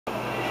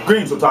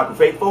Greetings, Otaku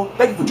Faithful.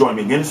 Thank you for joining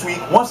me again this week.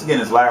 Once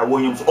again, it's Larry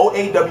Williams,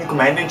 OAW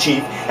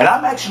Commander-in-Chief, and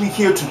I'm actually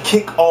here to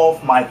kick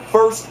off my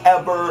first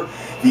ever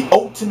The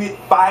Ultimate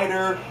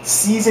Fighter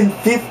Season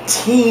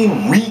 15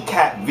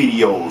 recap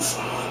videos.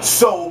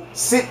 So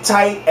sit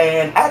tight,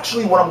 and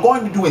actually what I'm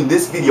going to do in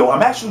this video,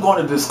 I'm actually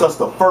going to discuss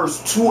the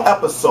first 2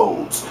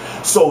 episodes.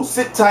 So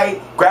sit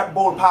tight, grab a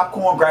bowl of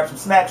popcorn, grab some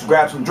snacks,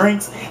 grab some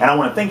drinks, and I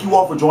want to thank you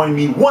all for joining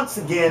me once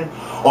again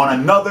on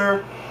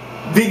another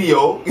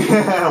video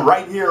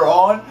right here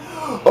on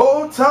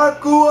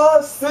Otaku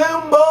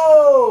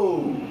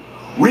Assemble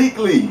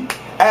Weekly.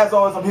 As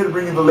always, I'm here to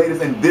bring you the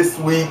latest in this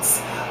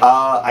week's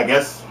I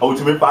guess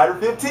Ultimate Fighter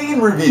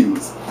 15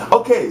 reviews.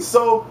 Okay,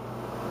 so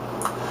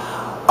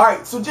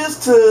alright, so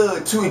just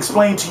to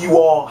explain to you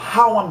all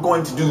how I'm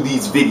going to do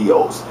these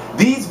videos.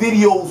 These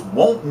videos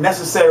won't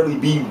necessarily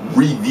be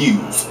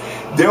reviews.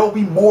 There will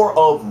be more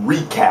of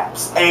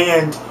recaps.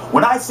 And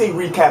when I say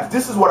recaps,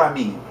 this is what I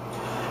mean.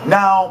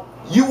 Now,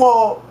 you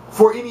all,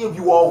 for any of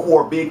you all who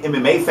are big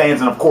MMA fans,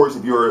 and of course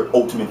if you're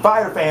Ultimate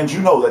Fighter fans, you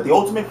know that the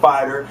Ultimate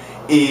Fighter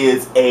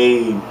is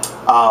a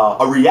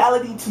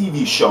reality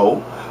TV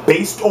show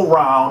based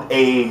around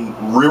a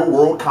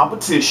real-world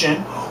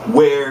competition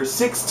where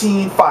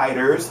 16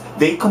 fighters,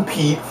 they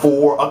compete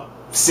for a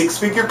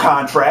 6-figure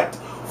contract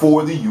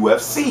for the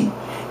UFC.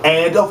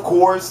 And of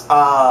course,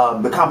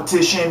 the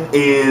competition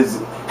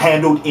is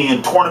handled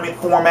in tournament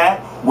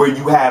format where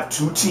you have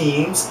 2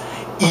 teams.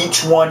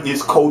 Each one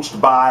is coached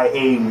by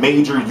a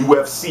major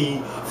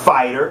UFC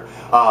fighter.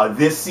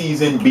 This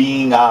season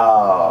being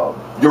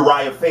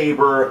Uriah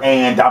Faber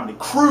and Daron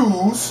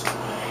Cruz.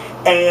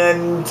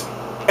 And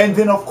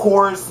then of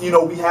course, you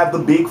know, we have the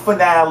big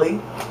finale.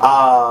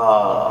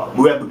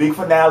 We have the big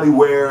finale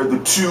where the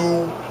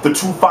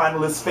two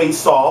finalists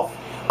face off.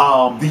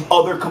 The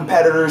other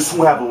competitors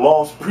who have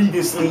lost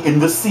previously in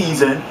the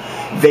season,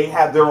 they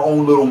have their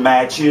own little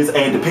matches,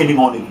 and depending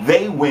on if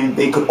they win,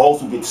 they could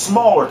also get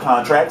smaller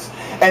contracts.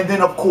 And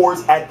then of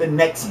course, at the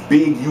next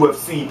big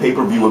UFC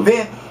pay-per-view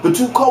event, the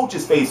 2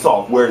 coaches face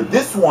off, where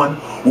this one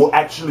will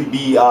actually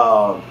be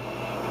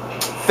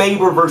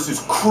Faber versus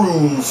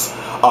Cruz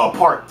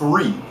part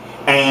 3,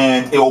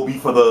 and it will be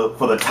for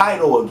the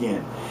title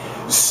again.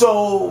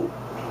 So,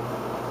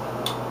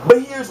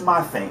 but here's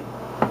my thing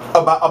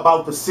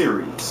about the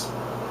series.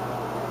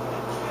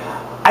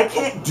 I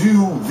can't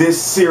do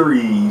this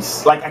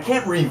series, like I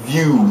can't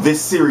review this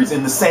series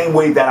in the same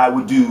way that I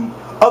would do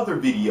other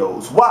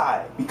videos.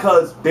 Why?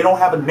 Because they don't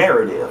have a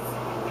narrative.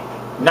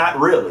 Not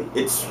really.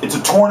 It's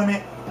a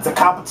tournament, it's a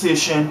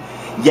competition.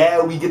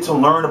 Yeah, we get to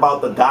learn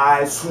about the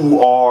guys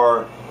who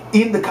are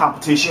in the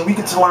competition. We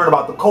get to learn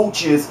about the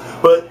coaches,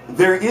 but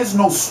there is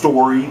no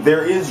story,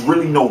 there is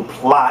really no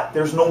plot,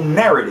 there's no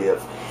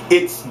narrative.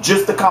 It's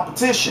just a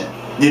competition,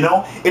 you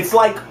know? It's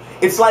like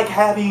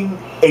having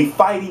a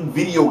fighting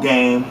video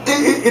game.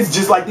 It's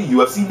just like the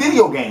UFC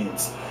video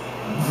games.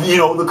 You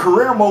know, the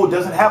career mode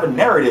doesn't have a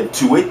narrative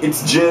to it.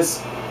 It's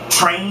just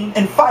train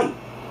and fight.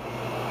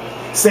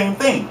 Same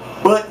thing.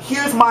 But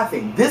here's my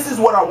thing. This is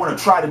what I want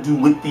to try to do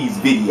with these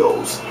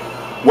videos.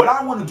 What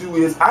I want to do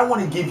is I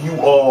want to give you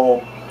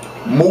all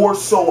more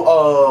so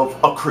of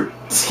a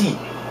critique.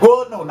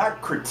 Well, no,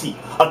 not critique.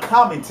 A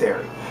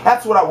commentary.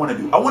 That's what I want to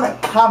do. I want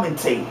to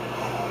commentate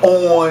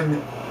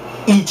on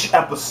each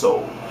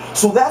episode.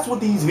 So that's what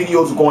these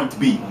videos are going to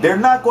be. They're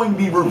not going to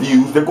be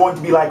reviews. They're going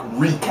to be like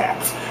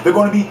recaps. They're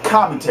going to be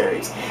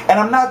commentaries. And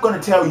I'm not going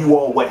to tell you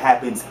all what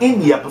happens in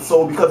the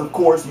episode because, of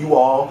course,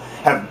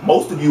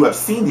 most of you have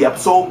seen the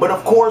episode. But,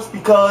 of course,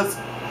 because,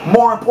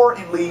 more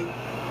importantly,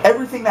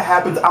 everything that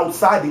happens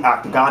outside the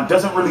octagon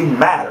doesn't really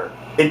matter.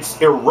 It's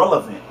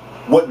irrelevant.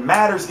 What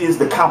matters is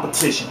the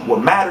competition.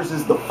 What matters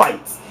is the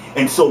fights.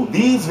 And so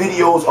these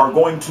videos are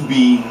going to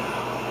be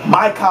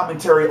my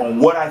commentary on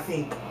what I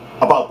think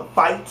about the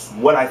fights,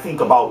 what I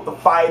think about the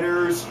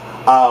fighters,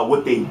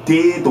 what they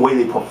did, the way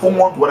they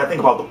performed, what I think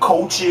about the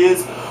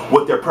coaches,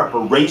 what their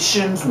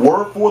preparations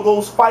were for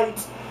those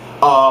fights.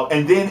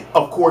 And then,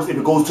 of course, if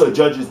it goes to a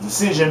judge's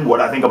decision, what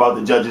I think about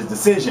the judge's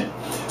decision.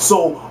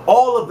 So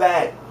all of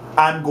that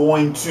I'm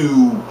going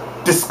to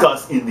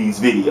discuss in these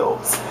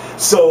videos.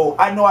 So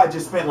I know I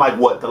just spent like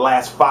the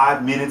last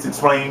 5 minutes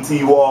explaining to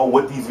you all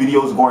what these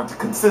videos are going to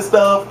consist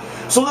of.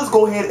 So let's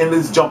go ahead and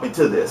let's jump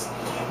into this.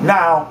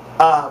 Now,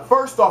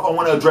 first off, I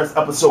want to address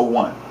episode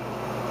 1.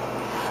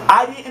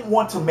 I didn't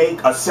want to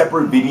make a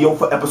separate video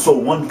for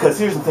episode 1 because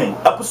here's the thing.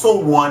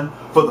 Episode 1,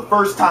 for the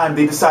first time,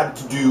 they decided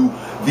to do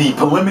the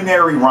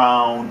preliminary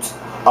rounds,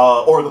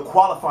 or the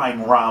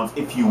qualifying rounds,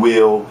 if you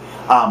will,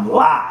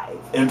 live.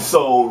 And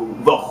so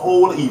the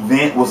whole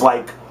event was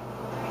like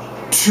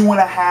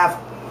 2.5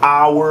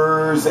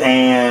 hours,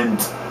 and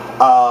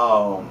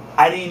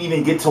I didn't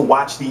even get to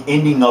watch the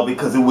ending of it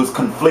because it was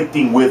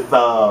conflicting with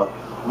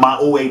my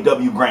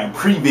OAW Grand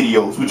Prix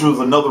videos, which was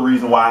another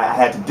reason why I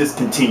had to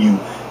discontinue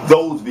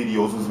those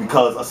videos, was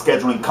because of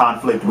scheduling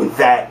conflict with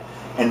that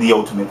and the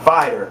Ultimate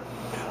Fighter.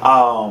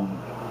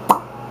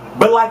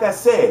 But like I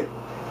said,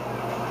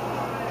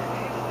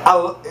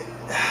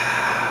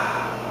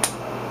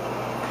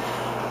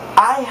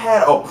 I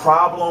had a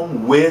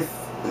problem with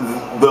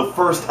the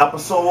first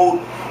episode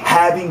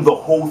having the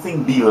whole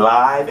thing be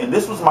live, and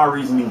this was my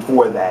reasoning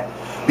for that.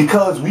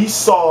 Because we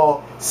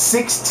saw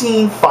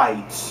 16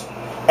 fights,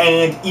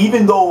 and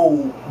even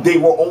though they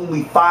were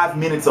only 5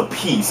 minutes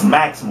apiece,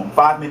 maximum,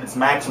 5 minutes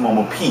maximum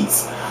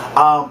apiece,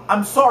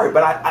 I'm sorry,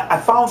 but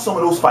I found some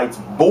of those fights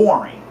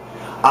boring.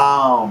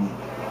 A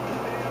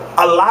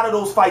lot of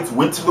those fights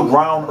went to the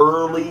ground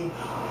early.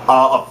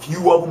 A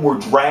few of them were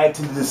dragged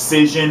to the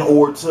decision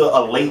or to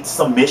a late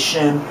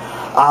submission.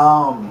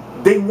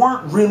 They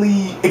weren't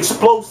really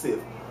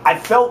explosive. I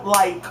felt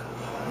like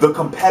the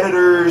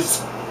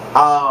competitors,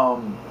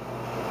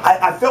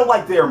 I felt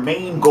like their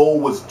main goal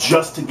was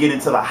just to get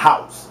into the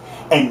house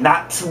and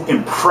not to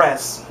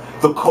impress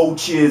the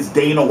coaches,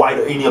 Dana White,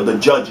 or any of the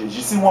judges.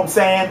 You see what I'm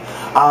saying?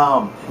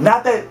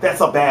 Not that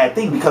that's a bad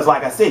thing, because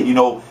like I said, you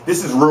know,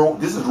 this is real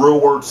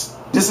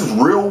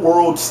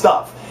world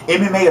stuff.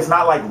 MMA is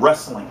not like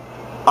wrestling.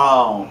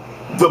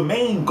 The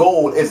main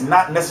goal is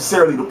not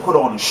necessarily to put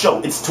on a show,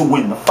 it's to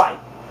win the fight.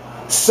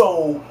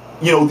 So,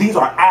 you know, these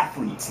are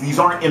athletes, these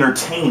aren't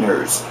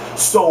entertainers.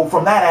 So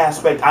from that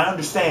aspect, I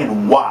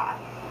understand why,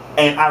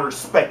 and I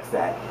respect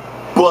that.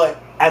 But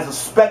as a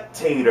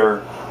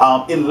spectator,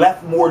 it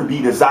left more to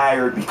be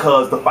desired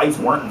because the fights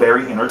weren't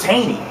very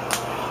entertaining.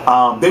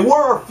 There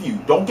were a few,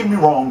 don't get me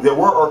wrong, there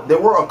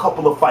were a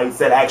couple of fights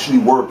that actually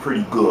were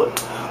pretty good.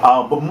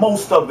 But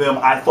most of them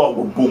I thought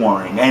were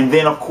boring. And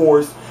then of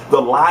course,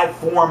 the live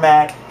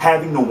format,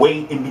 having to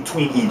wait in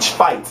between each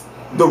fight.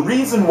 The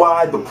reason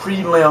why the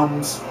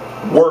prelims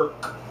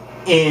work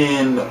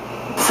in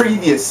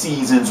previous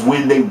seasons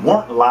when they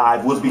weren't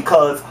live was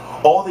because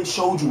all they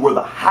showed you were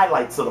the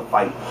highlights of the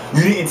fight.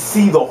 You didn't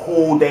see the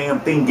whole damn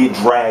thing get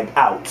dragged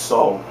out.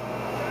 So,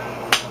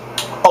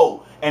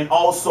 oh, and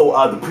also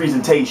the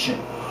presentation.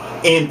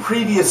 In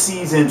previous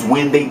seasons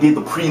when they did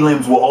the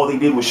prelims where all they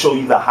did was show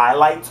you the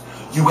highlights,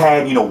 you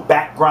had, you know,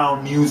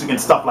 background music and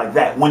stuff like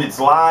that. When it's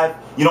live,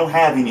 you don't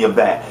have any of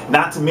that.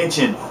 Not to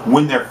mention,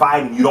 when they're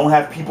fighting, you don't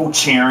have people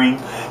cheering.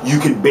 You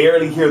can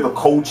barely hear the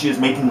coaches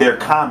making their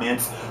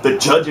comments. The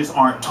judges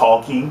aren't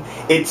talking.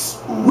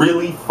 It's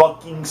really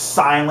fucking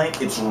silent.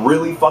 It's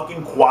really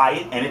fucking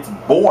quiet, and it's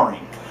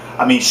boring.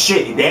 I mean,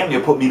 shit, it damn near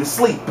put me to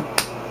sleep.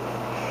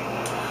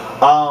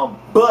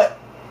 But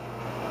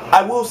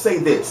I will say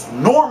this.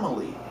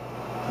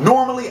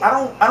 Normally,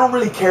 I don't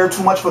really care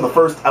too much for the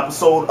first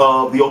episode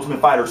of the Ultimate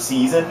Fighter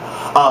season,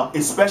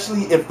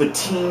 especially if the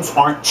teams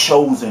aren't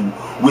chosen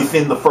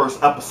within the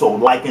first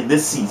episode, like in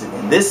this season.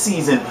 In this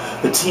season,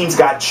 the teams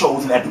got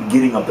chosen at the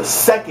beginning of the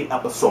second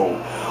episode.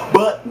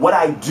 But what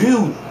I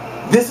do,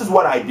 this is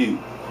what I do.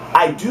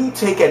 I do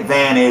take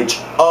advantage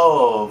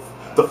of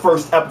the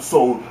first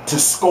episode to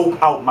scope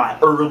out my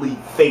early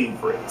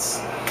favorites.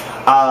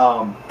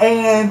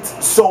 And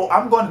so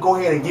I'm going to go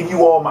ahead and give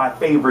you all my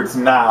favorites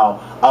now.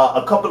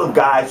 A couple of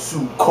guys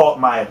who caught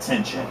my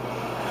attention.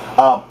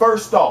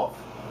 First off,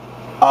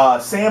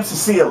 Sam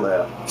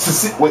Cecilia.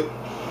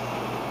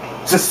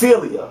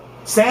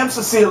 Sam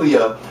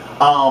Cecilia,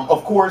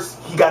 of course,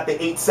 he got the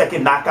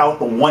 8-second knockout,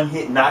 the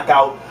one-hit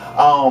knockout.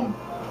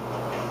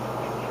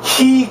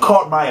 He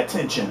caught my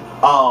attention.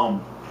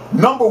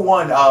 Number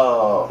one,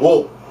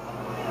 well,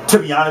 to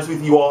be honest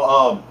with you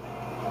all,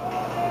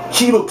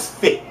 he looks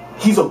fit.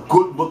 He's a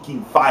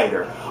good-looking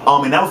fighter,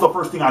 and that was the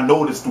first thing I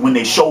noticed when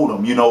they showed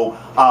him. You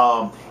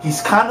know,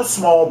 he's kind of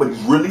small, but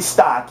he's really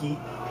stocky.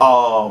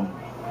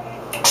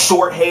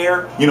 Short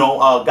hair, you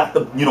know, got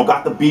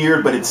the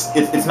beard, but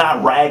it's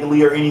not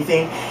raggedy or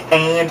anything,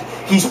 and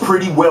he's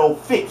pretty well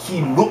fit. He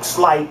looks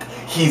like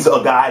he's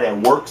a guy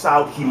that works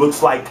out. He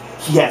looks like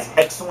he has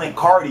excellent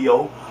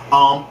cardio,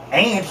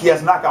 and he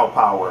has knockout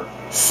power.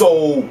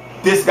 So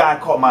this guy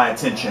caught my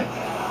attention.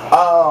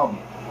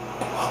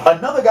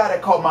 Another guy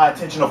that caught my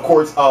attention, of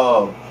course,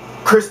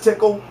 Chris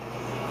Tickle.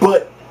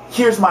 But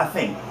here's my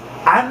thing: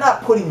 I'm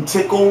not putting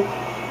Tickle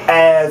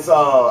as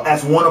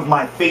one of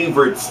my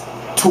favorites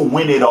to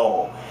win it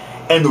all.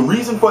 And the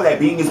reason for that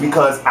being is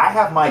because I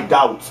have my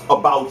doubts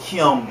about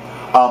him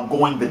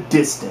going the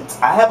distance.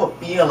 I have a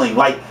feeling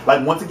like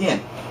once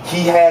again,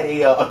 he had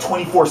a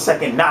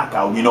 24-second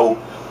knockout. You know,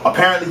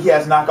 apparently he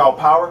has knockout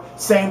power.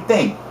 Same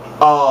thing.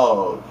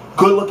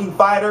 Good-looking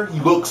fighter. He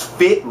looks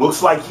fit.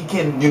 Looks like he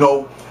can, you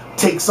know,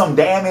 take some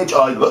damage.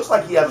 It looks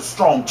like he has a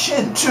strong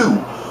chin too.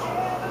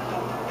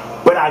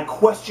 But I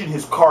question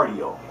his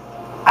cardio.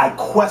 I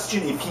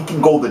question if he can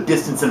go the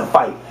distance in a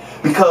fight.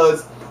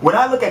 Because when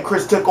I look at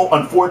Chris Tickle,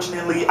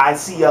 unfortunately, I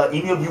see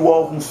any of you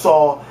all who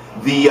saw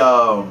the,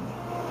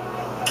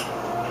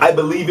 I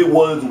believe it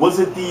was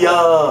it the,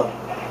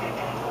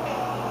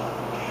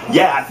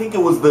 yeah, I think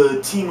it was the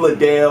Team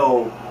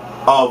Liddell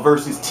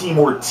versus Team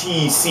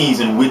Ortiz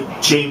season with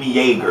Jamie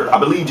Yeager. I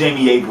believe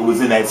Jamie Yeager was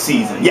in that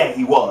season. Yeah,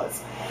 he was.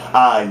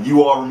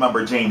 You all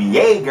remember Jamie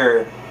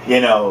Yeager, you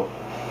know,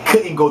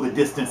 couldn't go the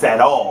distance at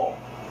all.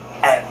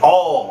 At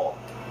all.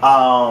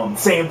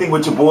 Same thing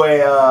with your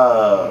boy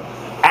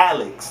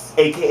Alex,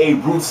 aka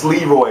Bruce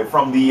Leroy,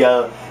 from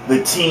the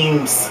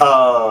Team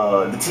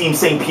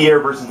St. Pierre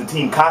versus the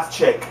Team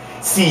Koscheck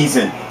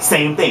season,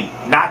 same thing.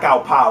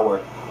 Knockout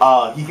power.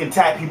 He can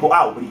tap people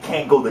out, but he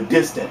can't go the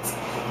distance.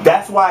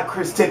 That's why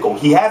Chris Tickle,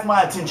 he has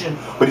my attention,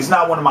 but he's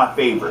not one of my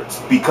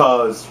favorites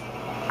because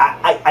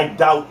I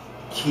doubt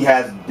he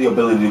has the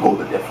ability to go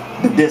the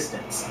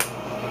distance.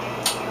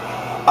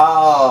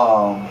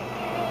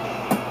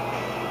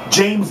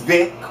 James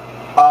Vick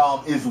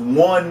is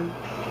one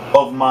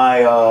of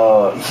my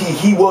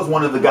he was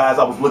one of the guys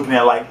I was looking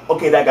at like,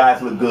 okay, that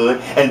guy's look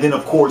good. And then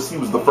of course he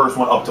was the first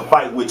one up to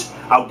fight, which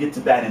I'll get to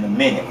that in a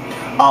minute.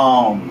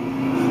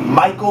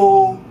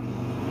 Michael,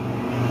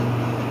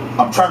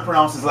 I'm trying to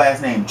pronounce his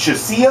last name,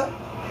 Chicia,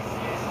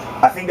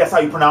 I think that's how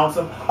you pronounce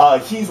him.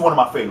 He's one of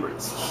my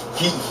favorites.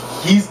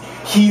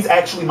 He's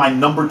actually my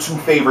 #2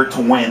 favorite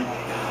to win.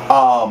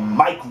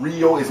 Mike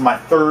Rio is my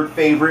 3rd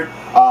favorite.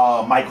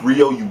 Mike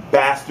Rio, you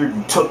bastard,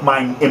 you took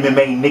my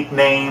MMA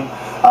nickname.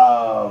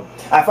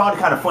 I found it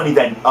kind of funny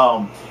that,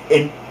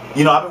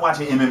 you know, I've been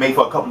watching MMA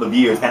for a couple of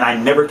years, and I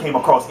never came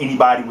across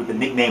anybody with the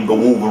nickname the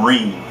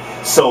Wolverine.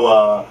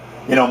 So,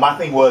 you know, my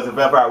thing was, if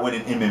ever I went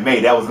in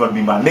MMA, that was going to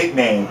be my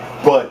nickname.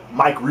 But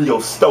Mike Rio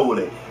stole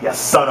it, you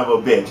son of a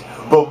bitch.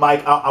 But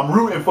Mike, I'm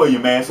rooting for you,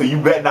 man. So you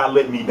better not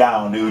let me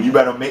down, dude. You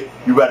better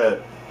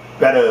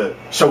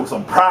show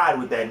some pride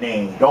with that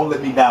name. Don't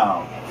let me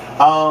down.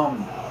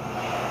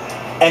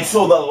 And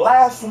so the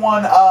last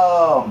one,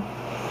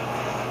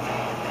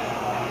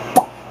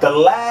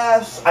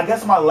 I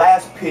guess my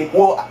last pick,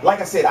 well,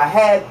 like I said, I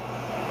had,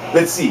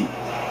 let's see,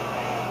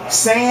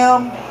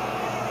 Sam,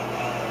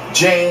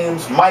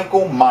 James,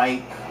 Michael,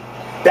 Mike,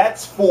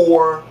 that's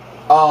 4.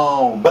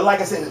 But like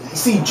I said,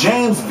 see,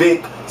 James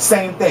Vick,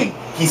 same thing.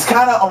 He's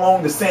kind of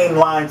along the same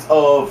lines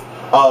of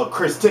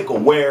Chris Tickle,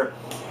 where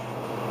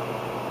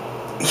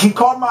he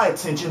caught my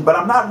attention, but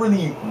I'm not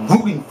really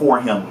rooting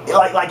for him.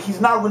 Like he's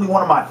not really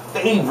one of my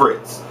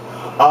favorites.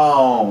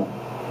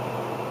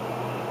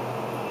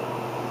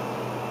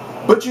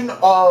 But you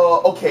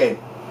know, okay,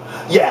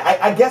 yeah,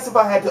 I guess if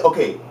I had to,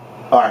 okay,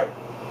 all right,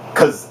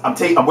 because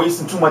I'm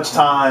wasting too much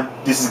time.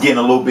 This is getting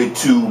a little bit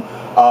too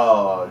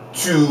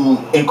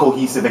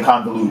incohesive and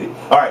convoluted.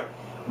 All right,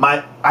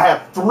 I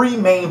have 3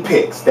 main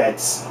picks.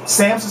 That's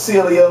Sam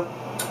Cecilia,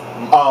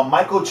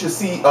 Michael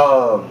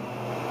Chiesa,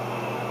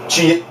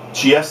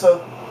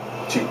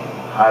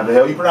 how the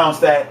hell you pronounce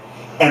that,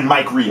 and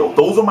Mike Rio.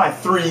 Those are my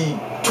 3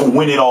 to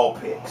win it all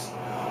picks.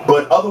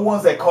 But other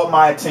ones that caught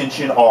my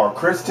attention are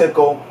Chris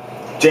Tickle,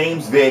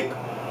 James Vick,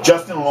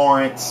 Justin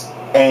Lawrence,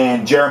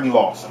 and Jeremy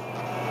Lawson.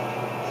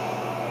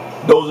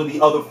 Those are the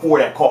other 4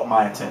 that caught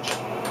my attention.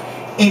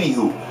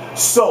 Anywho,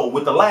 so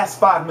with the last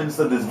 5 minutes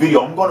of this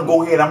video, I'm going to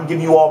go ahead, I'm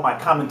giving you all my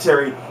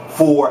commentary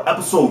for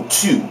episode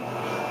 2.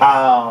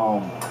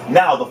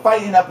 Now, the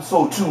fight in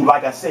episode 2,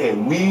 like I said,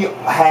 we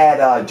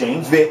had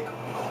James Vick,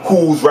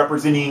 who's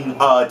representing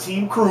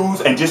Team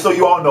Cruz. And just so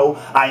you all know,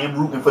 I am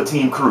rooting for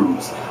Team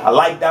Cruz. I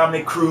like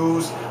Dominic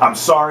Cruz. I'm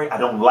sorry, I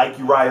don't like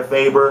Uriah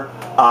Faber.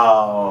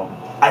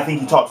 I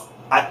think he talks.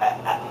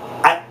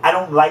 I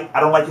don't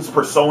like his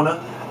persona.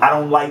 I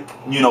don't like,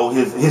 you know,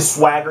 his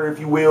swagger, if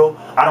you will.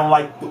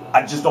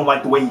 I just don't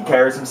like the way he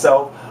carries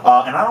himself,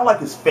 and I don't like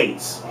his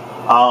face.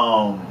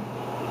 I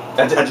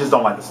just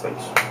don't like his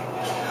face.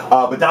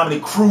 But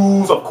Dominic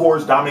Cruz, of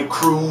course,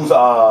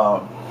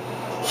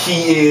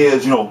 he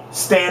is, you know,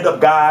 stand-up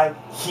guy.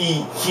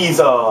 He's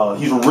a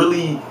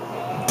really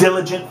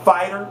diligent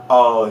fighter.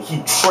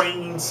 He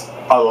trains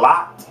a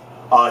lot.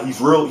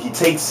 He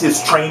takes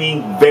his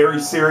training very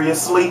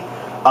seriously.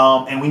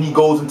 And when he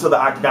goes into the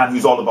octagon,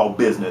 he's all about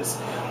business.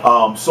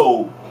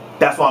 So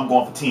that's why I'm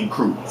going for Team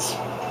Cruz.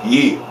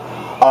 Yeah.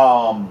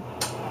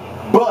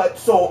 But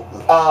so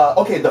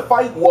okay, the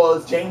fight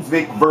was James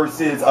Vick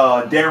versus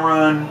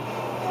Daron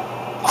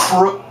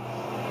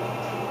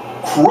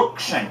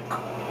Cruickshank.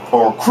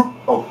 Or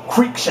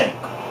Cruickshank,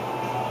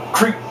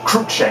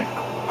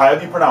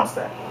 however you pronounce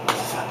that.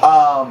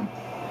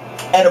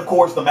 And of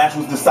course, the match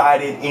was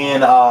decided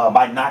in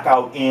by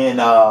knockout in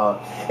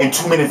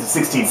 2 minutes and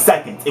 16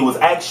 seconds. It was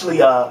actually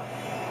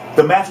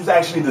the match was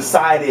actually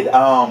decided.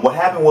 What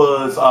happened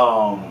was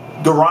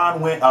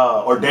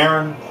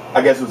Darren,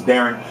 I guess it was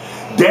Darren.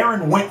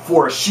 Darren went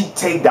for a shoot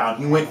takedown.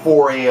 He went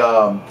for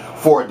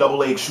a double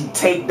leg shoot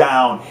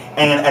takedown,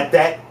 and at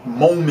that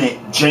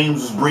moment,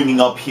 James was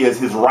bringing up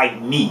his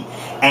right knee,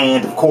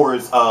 and of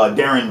course,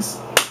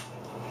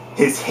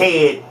 his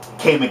head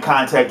came in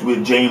contact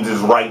with James's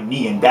right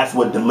knee, and that's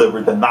what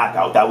delivered the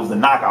knockout. That was the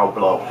knockout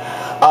blow.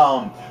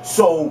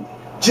 So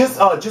just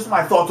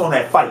my thoughts on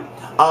that fight.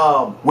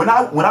 When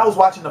I was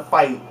watching the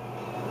fight.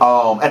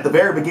 At the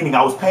very beginning,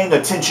 I was paying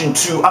attention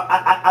to.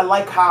 I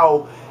like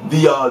how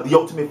the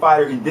Ultimate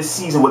Fighter in this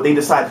season, what they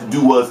decided to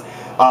do was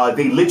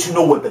they let you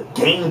know what the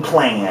game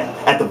plan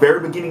at the very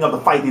beginning of the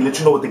fight. They let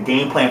you know what the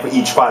game plan for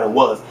each fighter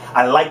was.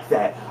 I like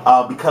that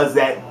because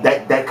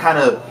that kind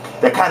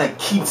of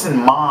keeps in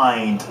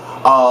mind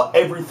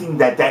everything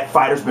that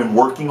fighter's been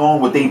working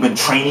on, what they've been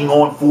training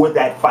on for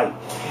that fight.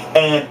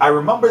 And I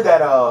remember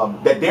that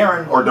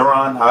Daron,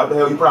 however the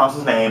hell you pronounce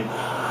his name.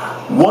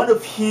 One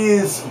of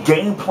his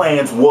game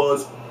plans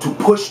was to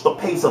push the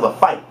pace of the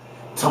fight,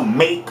 to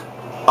make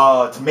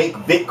to make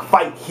Vick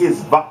fight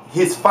his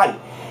fight.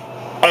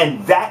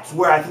 And that's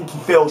where I think he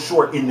fell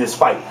short in this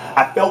fight.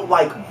 I felt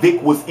like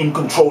Vick was in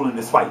control in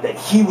this fight, that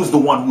he was the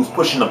one who was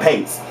pushing the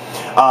pace.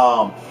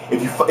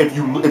 If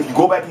you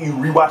go back and you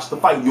rewatch the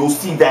fight, you'll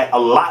see that a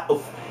lot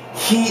of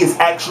he is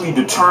actually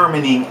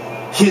determining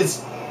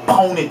his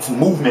opponent's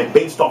movement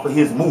based off of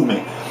his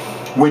movement.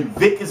 When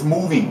Vick is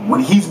moving, when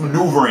he's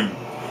maneuvering,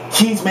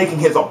 he's making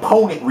his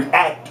opponent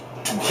react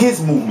to his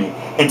movement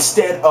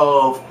instead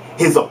of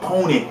his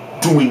opponent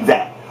doing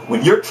that.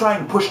 When you're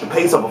trying to push the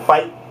pace of a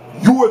fight,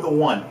 you're the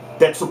one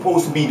that's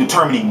supposed to be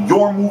determining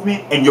your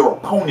movement and your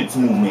opponent's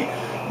movement.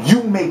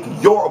 You make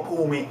your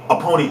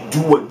opponent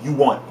do what you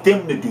want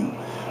them to do.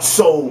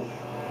 So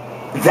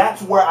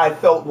that's where I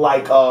felt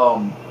like,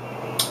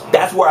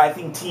 that's where I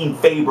think Team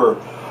Faber,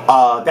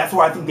 that's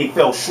where I think they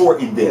fell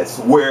short in this.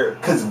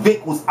 Because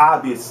Vick was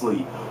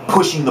obviously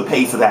pushing the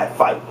pace of that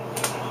fight.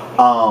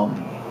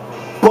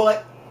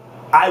 But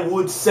I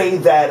would say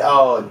that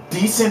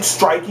decent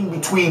striking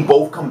between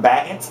both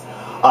combatants.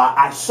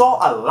 I saw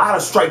a lot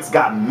of strikes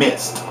got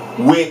missed,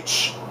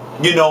 which,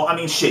 you know, I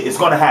mean, shit, it's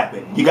gonna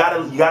happen. You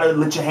gotta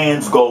let your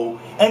hands go,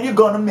 and you're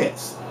gonna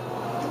miss.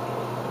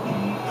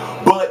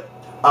 But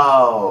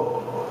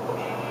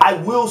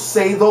I will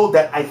say though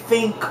that I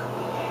think,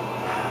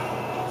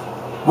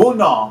 well,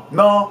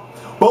 no,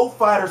 both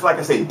fighters, like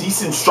I said,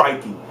 decent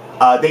striking.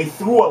 They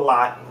threw a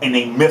lot and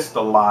they missed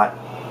a lot,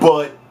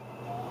 but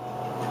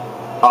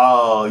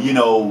you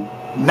know,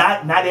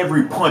 not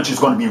every punch is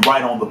going to be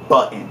right on the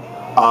button.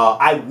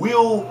 I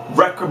will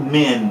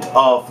recommend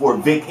for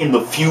Vick in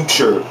the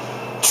future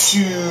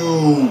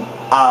to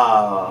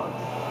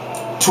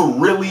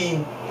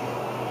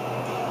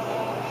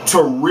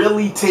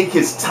really take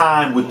his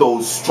time with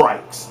those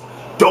strikes.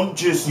 Don't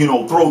just, you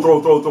know,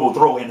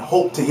 throw and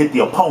hope to hit the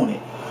opponent.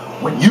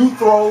 When you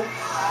throw,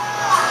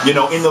 you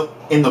know,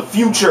 in the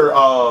future,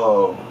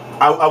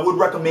 I would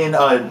recommend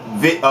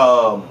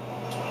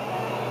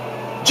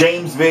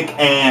James Vick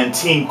and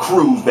Team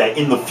Cruz that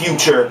in the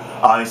future,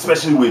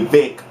 especially with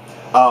Vick,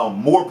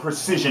 more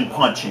precision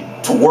punching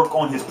to work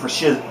on his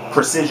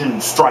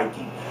precision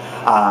striking.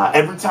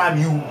 Every time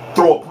you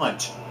throw a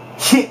punch,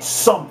 hit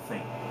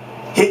something.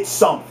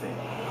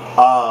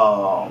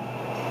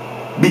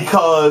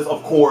 Because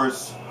of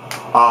course,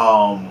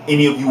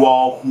 any of you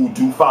all who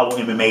do follow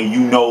MMA, you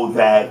know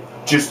that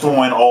just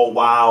throwing all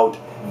wild,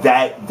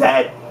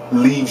 that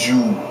leaves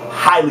you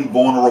highly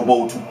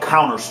vulnerable to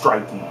counter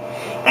striking.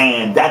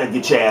 And that'll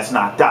get your ass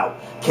knocked out.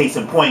 Case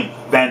in point,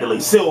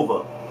 Wanderlei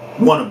Silva,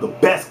 one of the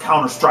best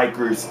counter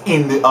strikers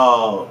in the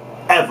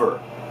ever.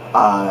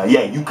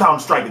 Yeah, you counter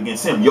strike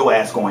against him, your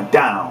ass going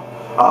down.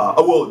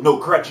 Well, no,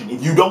 correction.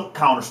 If you don't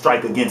counter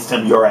strike against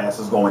him, your ass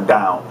is going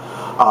down.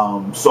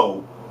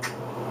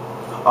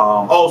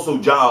 Also,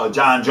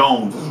 John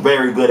Jones is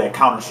very good at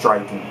counter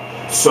striking.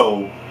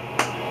 So,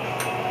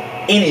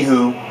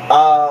 anywho,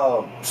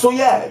 so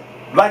yeah,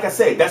 like I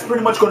said, that's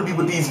pretty much going to be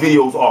what these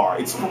videos are.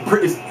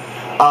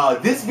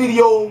 This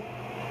video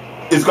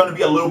is going to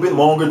be a little bit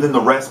longer than the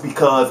rest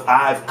because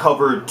I've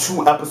covered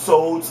 2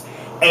 episodes,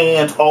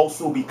 and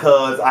also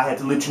because I had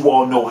to let you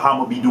all know how I'm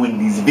going to be doing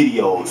these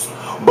videos.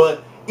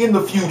 But in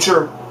the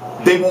future,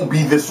 they won't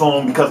be this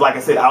long because, like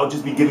I said, I'll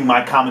just be giving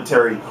my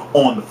commentary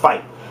on the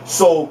fight.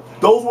 So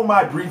those were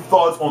my brief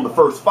thoughts on the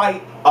first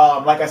fight.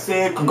 Like I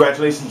said,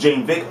 congratulations,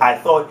 James Vick. I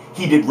thought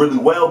he did really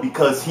well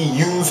because he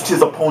used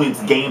his opponent's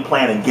game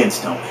plan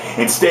against him.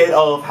 Instead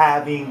of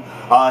having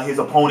his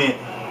opponent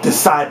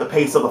decide the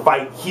pace of the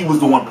fight, he was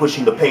the one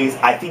pushing the pace.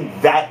 I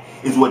think that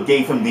is what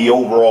gave him the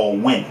overall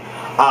win.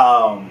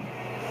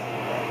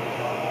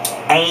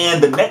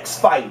 And the next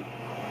fight,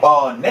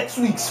 next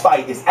week's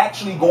fight is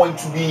actually going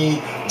to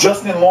be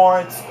Justin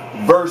Lawrence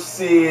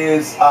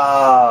versus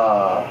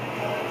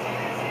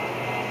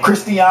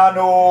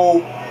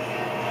Cristiano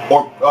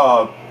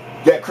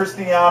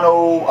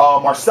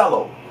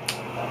Marcelo.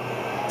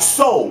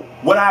 So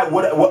what I'm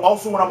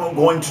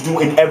going to do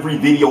in every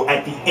video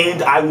at the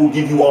end, I will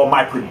give you all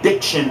my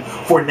prediction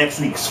for next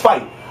week's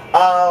fight.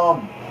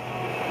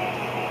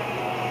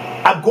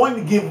 I'm going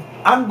to give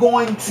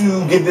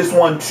this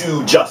one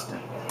to Justin.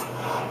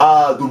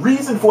 The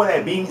reason for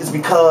that being is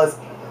because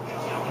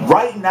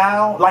right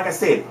now, like I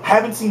said,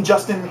 haven't seen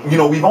Justin, you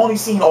know, we've only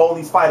seen all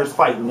these fighters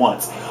fight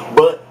once,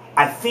 but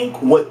I think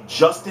what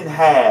Justin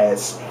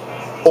has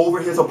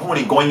over his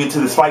opponent going into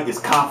this fight is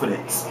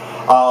confidence.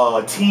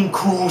 Team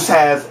Cruz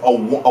has a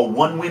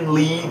 1-win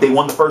lead. They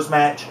won the first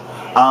match.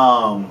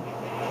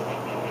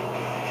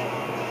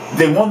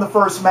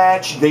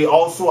 They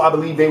also, I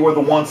believe, they were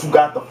the ones who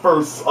got the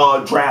first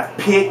draft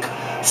pick.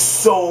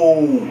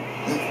 So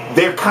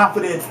their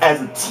confidence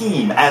as a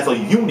team, as a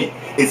unit,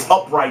 is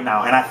up right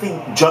now. And I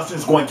think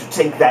Justin's going to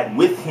take that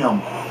with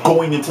him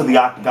going into the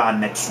octagon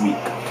next week.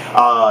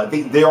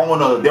 They're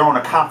on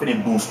a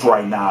confident boost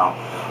right now.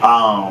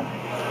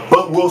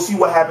 But we'll see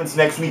what happens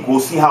next week. We'll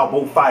see how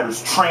both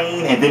fighters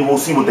train, and then we'll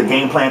see what the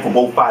game plan for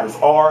both fighters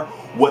are,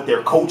 what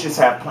their coaches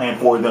have planned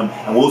for them,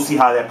 and we'll see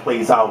how that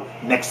plays out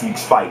next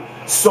week's fight.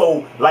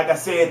 So, like I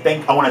said,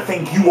 I want to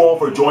thank you all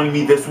for joining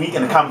me this week.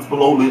 In the comments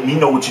below, let me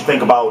know what you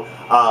think about.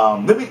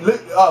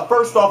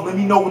 First off, let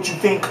me know what you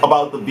think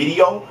about the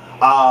video.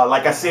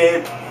 Like I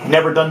said,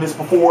 never done this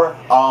before.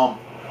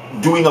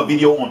 Doing a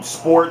video on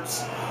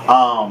sports,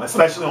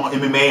 especially on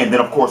MMA, and then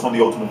of course on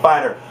The Ultimate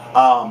Fighter.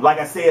 Like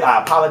I said,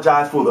 I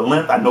apologize for the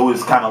length. I know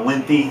it's kind of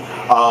lengthy,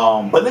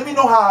 but let me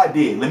know how I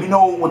did. Let me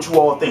know what you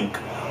all think.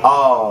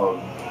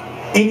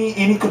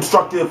 Any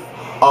constructive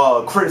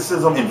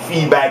criticism and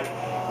feedback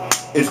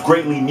is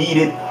greatly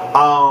needed.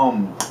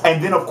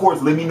 And then of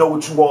course, let me know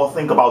what you all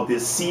think about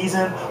this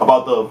season,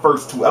 about the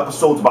first 2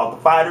 episodes, about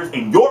the fighters,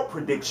 and your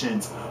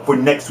predictions for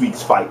next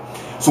week's fight.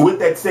 So with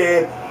that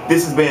said,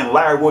 this has been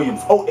Larry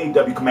Williams,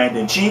 OAW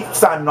Commander-in-Chief,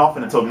 signing off,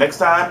 and until next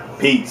time,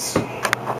 peace.